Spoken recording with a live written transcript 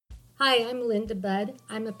Hi, I'm Linda Budd.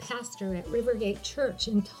 I'm a pastor at Rivergate Church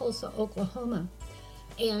in Tulsa, Oklahoma.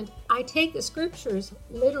 And I take the scriptures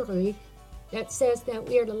literally that says that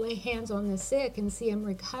we are to lay hands on the sick and see them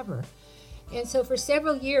recover. And so for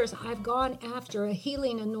several years, I've gone after a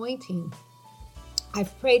healing anointing.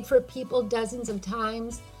 I've prayed for people dozens of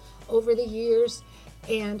times over the years,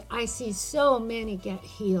 and I see so many get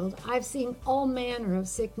healed. I've seen all manner of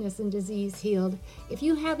sickness and disease healed. If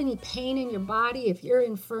you have any pain in your body, if you're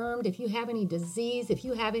infirmed, if you have any disease, if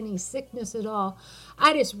you have any sickness at all,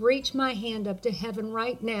 I just reach my hand up to heaven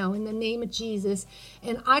right now in the name of Jesus,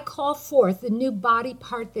 and I call forth the new body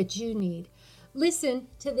part that you need. Listen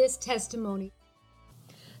to this testimony.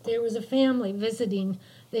 There was a family visiting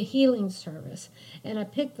the healing service, and I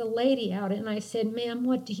picked the lady out and I said, "Ma'am,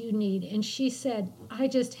 what do you need?" And she said, "I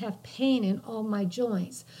just have pain in all my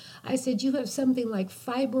joints." I said, "You have something like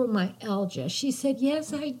fibromyalgia." She said,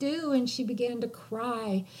 "Yes, I do." And she began to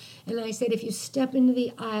cry. And I said, "If you step into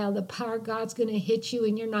the aisle, the power of God's going to hit you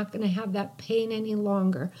and you're not going to have that pain any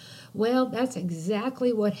longer." Well, that's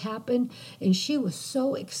exactly what happened. And she was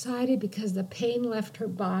so excited because the pain left her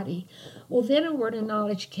body. Well, then a word of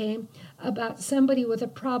knowledge came about somebody with a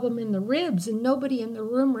problem in the ribs, and nobody in the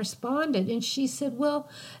room responded. And she said, "Well,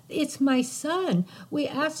 it's my son. We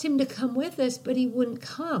asked him to come with us, but he wouldn't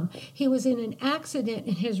come. He was in an accident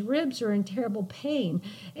and his ribs are in terrible pain."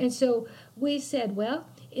 And so we said, "Well,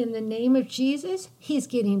 in the name of Jesus, he's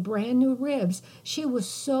getting brand new ribs." She was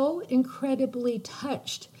so incredibly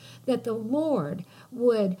touched that the Lord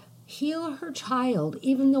would heal her child,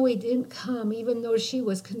 even though he didn't come, even though she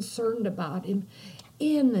was concerned about him,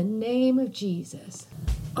 in the name of Jesus.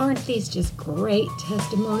 Aren't these just great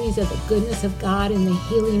testimonies of the goodness of God and the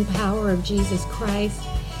healing power of Jesus Christ?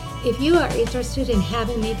 If you are interested in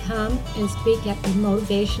having me come and speak at a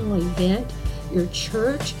motivational event, your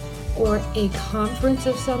church, or a conference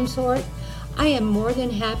of some sort, I am more than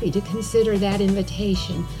happy to consider that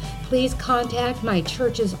invitation. Please contact my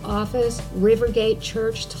church's office, Rivergate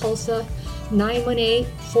Church, Tulsa,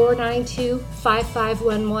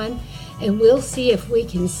 918-492-5511, and we'll see if we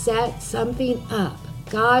can set something up.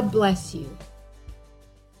 God bless you.